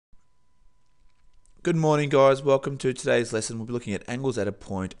Good morning, guys. Welcome to today's lesson. We'll be looking at angles at a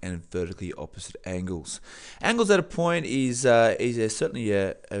point and vertically opposite angles. Angles at a point is certainly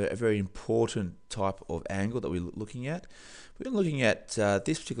a very important type of angle that we're looking at. We're looking at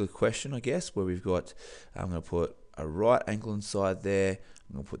this particular question, I guess, where we've got, I'm going to put a right angle inside there.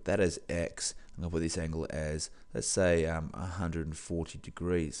 I'm going to put that as x. I'm going to put this angle as, let's say, 140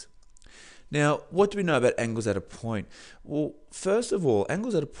 degrees. Now, what do we know about angles at a point? Well, first of all,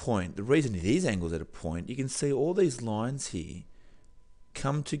 angles at a point, the reason it is angles at a point, you can see all these lines here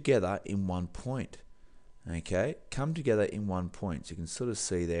come together in one point. Okay, come together in one point. So you can sort of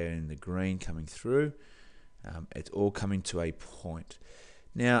see there in the green coming through, it's all coming to a point.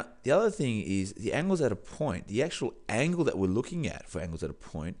 Now, the other thing is the angles at a point, the actual angle that we're looking at for angles at a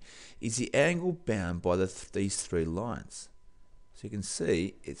point is the angle bound by these three lines. So you can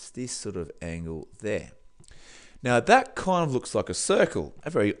see it's this sort of angle there. Now that kind of looks like a circle, a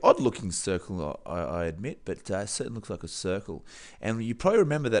very odd looking circle I admit, but it certainly looks like a circle. And you probably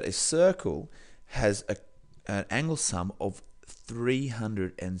remember that a circle has an angle sum of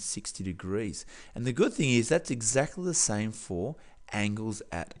 360 degrees. And the good thing is that's exactly the same for angles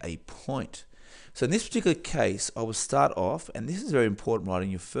at a point. So in this particular case, I will start off, and this is very important right in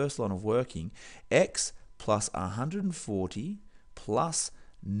your first line of working, x plus 140 plus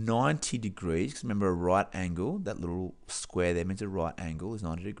 90 degrees, because remember a right angle, that little square there means a right angle is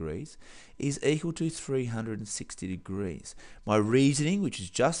 90 degrees, is equal to 360 degrees. My reasoning, which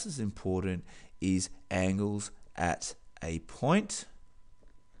is just as important, is angles at a point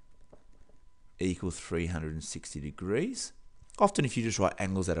equal 360 degrees. Often if you just write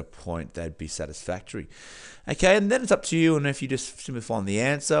angles at a point, that'd be satisfactory. Okay, and then it's up to you, and if you just simply find the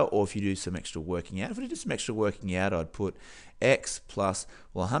answer, or if you do some extra working out. If I did some extra working out, I'd put x plus,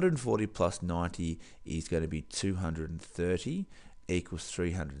 well, 140 plus 90 is going to be 230 equals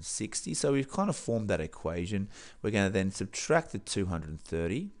 360. So we've kind of formed that equation. We're going to then subtract the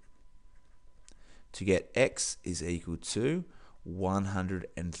 230 to get x is equal to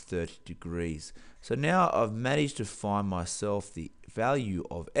 130 degrees. So now I've managed to find myself the value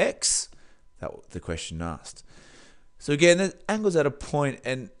of x that the question asked. So again, the angles at a point,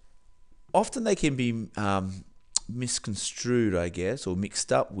 and often they can be misconstrued, I guess, or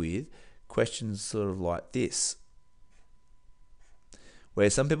mixed up with questions sort of like this, where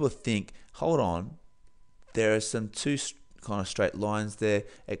some people think, hold on, there are some two kind of straight lines there.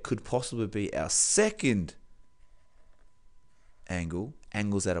 It could possibly be our second angle,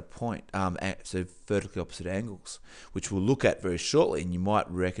 angles at a point, so vertically opposite angles, which we'll look at very shortly, and you might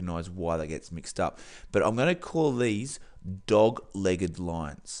recognize why that gets mixed up. But I'm going to call these dog-legged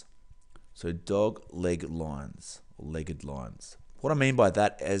lines. So dog-legged lines, or legged lines. What I mean by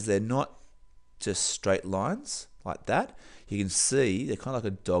that is they're not just straight lines like that. You can see they're kind of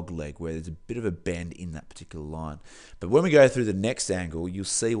like a dog leg where there's a bit of a bend in that particular line. But when we go through the next angle, you'll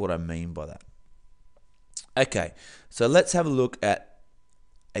see what I mean by that. Okay, so let's have a look at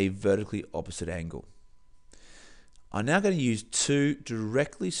a vertically opposite angle. I'm now going to use two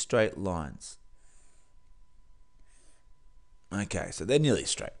directly straight lines. Okay, so they're nearly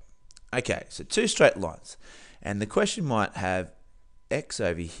straight. Okay, so two straight lines. And the question might have x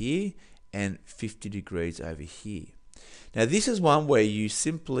over here and 50 degrees over here. Now this is one where you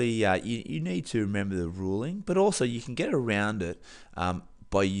simply, you need to remember the ruling, but also you can get around it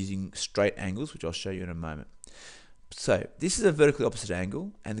by using straight angles, which I'll show you in a moment. So this is a vertically opposite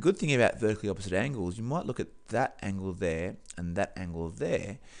angle, and the good thing about vertically opposite angles, you might look at that angle there and that angle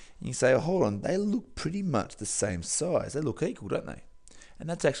there, and you say, oh, hold on, they look pretty much the same size. They look equal, don't they? And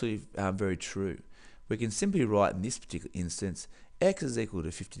that's actually very true. We can simply write in this particular instance, x is equal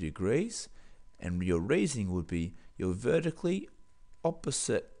to 50 degrees, and your reasoning would be your vertically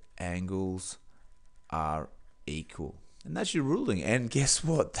opposite angles are equal. And that's your ruling, and guess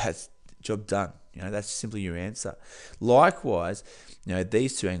what? That's job done. You know, that's simply your answer. Likewise, you know,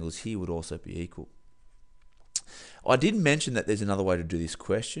 these two angles here would also be equal. I did mention that there's another way to do this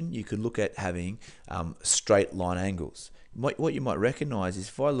question. You could look at having straight line angles. What you might recognize is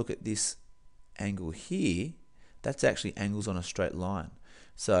if I look at this angle here, that's actually angles on a straight line.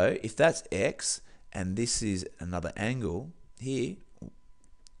 So if that's x and this is another angle here,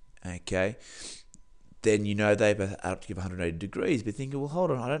 okay, then you know they both add up to give 180 degrees. But thinking, well, hold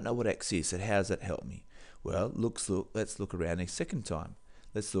on, I don't know what x is, so how does that help me? Well, let's look around a second time.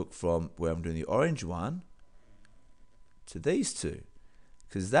 Let's look from where I'm doing the orange one to these two,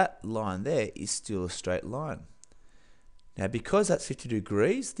 because that line there is still a straight line. Now, because that's 50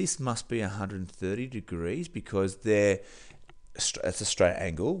 degrees, this must be 130 degrees because it's a straight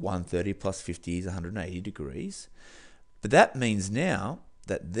angle. 130 plus 50 is 180 degrees. But that means now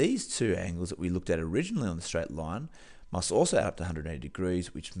that these two angles that we looked at originally on the straight line must also add up to 180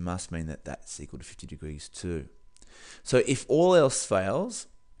 degrees, which must mean that that's equal to 50 degrees too. So if all else fails,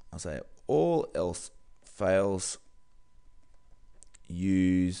 I'll say all else fails,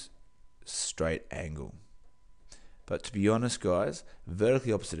 use straight angle. But to be honest, guys,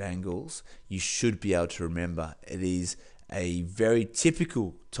 vertically opposite angles, you should be able to remember it is a very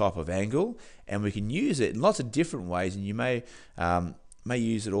typical type of angle, and we can use it in lots of different ways, and you may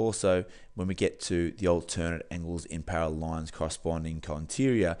use it also when we get to the alternate angles in parallel lines corresponding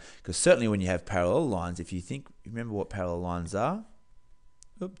co-interior, because certainly when you have parallel lines, if you remember what parallel lines are.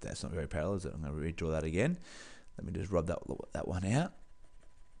 Oop, that's not very parallel, is it? I'm going to redraw that again. Let me just rub that one out.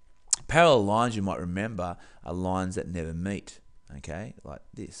 Parallel lines, you might remember, are lines that never meet, okay, like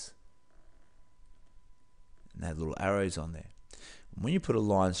this. And they have little arrows on there. When you put a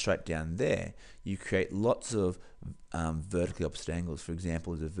line straight down there, you create lots of vertically opposite angles. For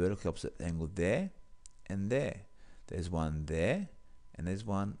example, there's a vertically opposite angle there and there. There's one there, and there's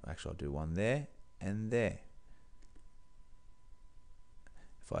one, actually I'll do one there and there.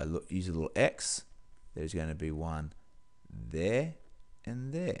 If I use a little X, there's going to be one there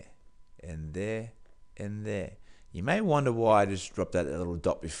and there. And there, and there. You may wonder why I just dropped that little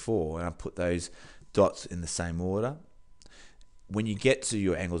dot before and I put those dots in the same order. When you get to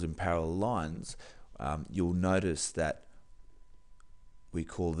your angles in parallel lines, you'll notice that we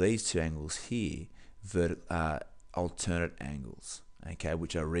call these two angles here alternate angles, okay,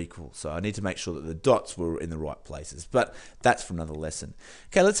 which are equal. So I need to make sure that the dots were in the right places, but that's for another lesson.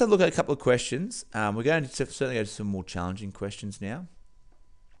 Okay, let's have a look at a couple of questions. We're going to certainly go to some more challenging questions now.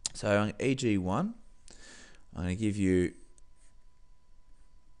 So on EG1, I'm going to give you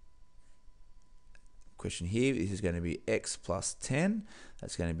a question here. This is going to be x plus 10.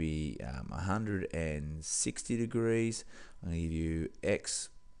 That's going to be 160 degrees. I'm going to give you x.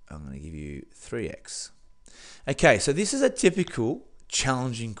 I'm going to give you 3x. Okay, so this is a typical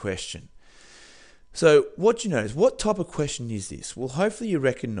challenging question. So what you notice, what type of question is this? Well, hopefully you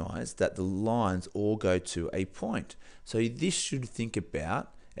recognize that the lines all go to a point. So this should think about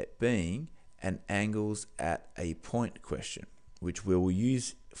it being an angles at a point question, which we will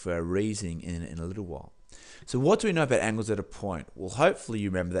use for our reasoning in a little while. So what do we know about angles at a point? Well, hopefully you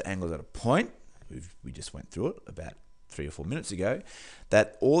remember that angles at a point, we just went through it about 3 or 4 minutes ago,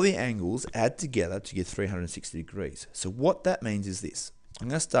 that all the angles add together to give 360 degrees. So what that means is this. I'm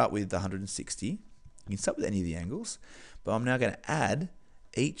going to start with the 160. You can start with any of the angles, but I'm now going to add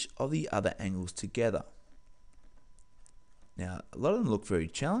each of the other angles together. Now, a lot of them look very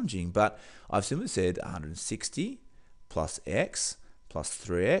challenging, but I've simply said 160 plus x plus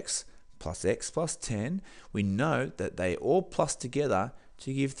 3x plus x plus 10. We know that they all plus together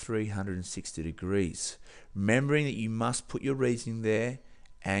to give 360 degrees. Remembering that you must put your reasoning there,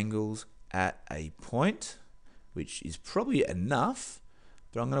 angles at a point, which is probably enough,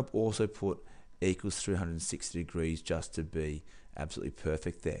 but I'm going to also put equals 360 degrees just to be absolutely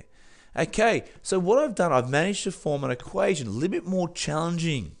perfect there. Okay, so what I've done, I've managed to form an equation, a little bit more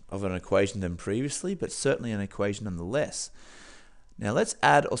challenging of an equation than previously, but certainly an equation nonetheless. Now let's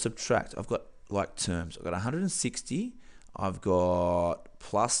add or subtract. I've got like terms. I've got 160, I've got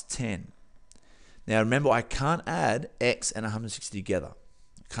plus 10. Now remember, I can't add x and 160 together.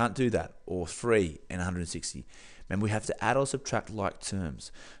 I can't do that, or 3 and 160. Remember, we have to add or subtract like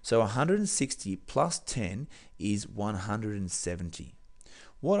terms. So 160 plus 10 is 170.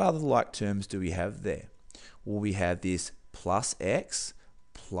 What other like terms do we have there? Well, we have this plus x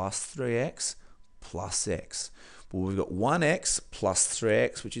plus 3x plus x. Well, we've got 1x plus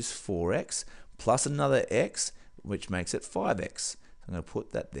 3x, which is 4x, plus another x, which makes it 5x. I'm going to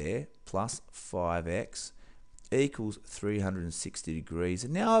put that there, plus 5x equals 360 degrees.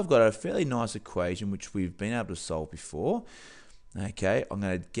 And now I've got a fairly nice equation, which we've been able to solve before. Okay, I'm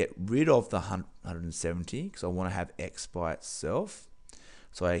going to get rid of the 170 because I want to have x by itself.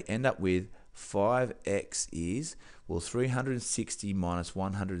 So I end up with 5x is, well, 360 minus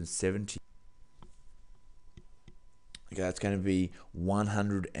 170. Okay, that's going to be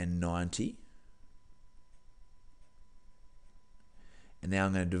 190. And now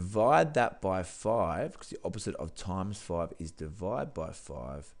I'm going to divide that by 5, because the opposite of times 5 is divide by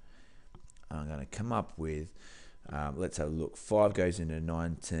 5. I'm going to come up with, let's have a look, 5 goes into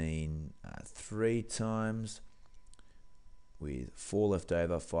 19 3 times. With 4 left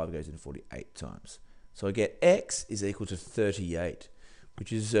over, 5 goes into 48 times. So I get x is equal to 38,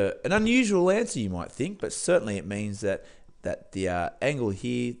 which is an unusual answer, you might think, but certainly it means that the angle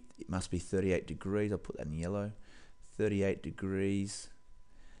here, it must be 38 degrees. I'll put that in yellow. 38 degrees.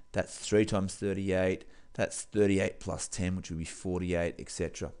 That's 3 times 38. That's 38 plus 10, which would be 48,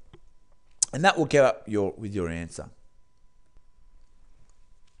 etc. And that will go up with your answer.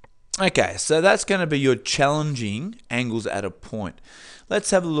 Okay, so that's going to be your challenging angles at a point.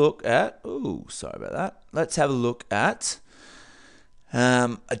 Let's have a look at, sorry about that. Let's have a look at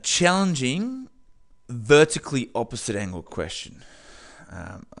a challenging vertically opposite angle question.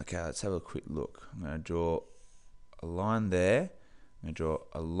 Okay, let's have a quick look. I'm going to draw a line there. I'm going to draw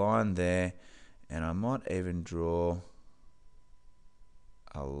a line there. And I might even draw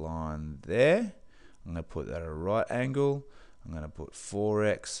a line there. I'm going to put that at a right angle. I'm going to put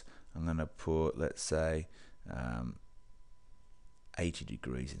 4x. I'm going to put, let's say, 80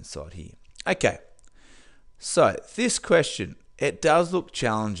 degrees inside here. Okay, so this question, it does look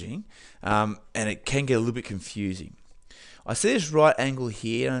challenging, and it can get a little bit confusing. I see this right angle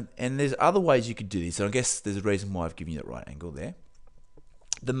here, and there's other ways you could do this, and I guess there's a reason why I've given you that right angle there.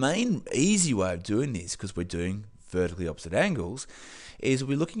 The main easy way of doing this, because we're doing vertically opposite angles, is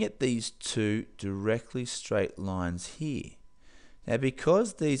we're looking at these two directly straight lines here. Now,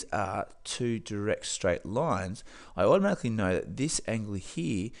 because these are two direct straight lines, I automatically know that this angle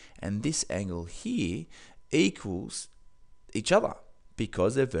here and this angle here equals each other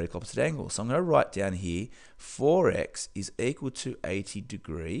because they're vertical opposite angles. So I'm going to write down here 4x is equal to 80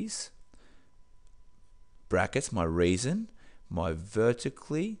 degrees, brackets, my reason, my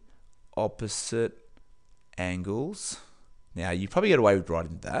vertically opposite angles. Now, you probably get away with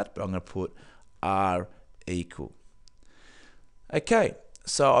writing that, but I'm going to put are equal. Okay,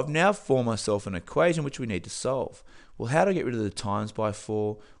 so I've now formed myself an equation which we need to solve. Well, how do I get rid of the times by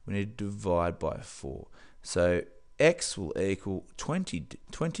 4? We need to divide by 4. So x will equal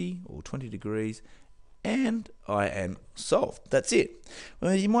 20 or 20 degrees, and I am solved. That's it.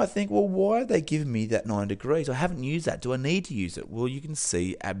 Well, you might think, well, why are they giving me that 9 degrees? I haven't used that. Do I need to use it? Well, you can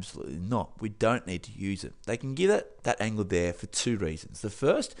see absolutely not. We don't need to use it. They can give that angle there for two reasons. The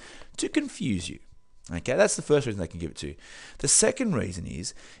first, to confuse you. Okay, that's the first reason they can give it to you. The second reason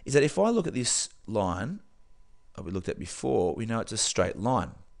is that if I look at this line that we looked at before, we know it's a straight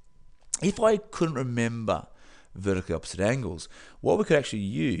line. If I couldn't remember vertically opposite angles, what we could actually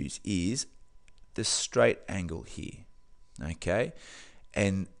use is the straight angle here. Okay,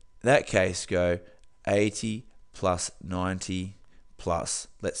 and in that case go 80 plus 90 plus,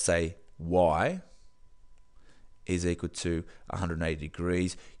 let's say, y is equal to 180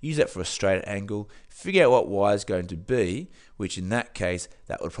 degrees. Use that for a straight angle. Figure out what y is going to be, which in that case,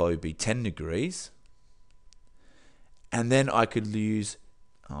 that would probably be 10 degrees. And then I could use,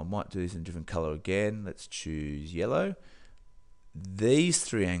 I might do this in a different color again. Let's choose yellow. These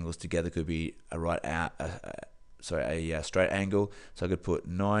three angles together could be a straight angle. So I could put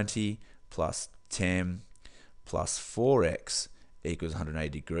 90 plus 10 plus 4x equals 180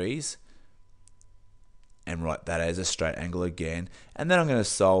 degrees. And write that as a straight angle again. And then I'm going to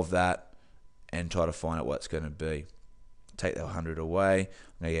solve that and try to find out what it's going to be. Take that 100 away.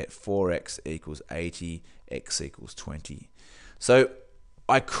 I'm going to get 4x equals 80, x equals 20. So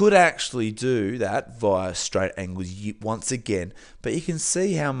I could actually do that via straight angles once again, but you can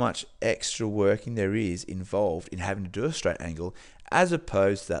see how much extra working there is involved in having to do a straight angle as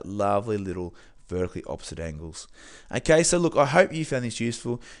opposed to that lovely little vertically opposite angles. Okay, so look, I hope you found this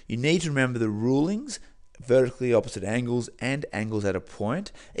useful. You need to remember the rulings, vertically opposite angles and angles at a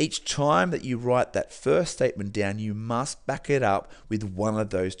point. Each time that you write that first statement down, you must back it up with one of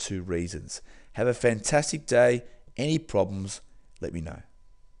those two reasons. Have a fantastic day. Any problems, let me know.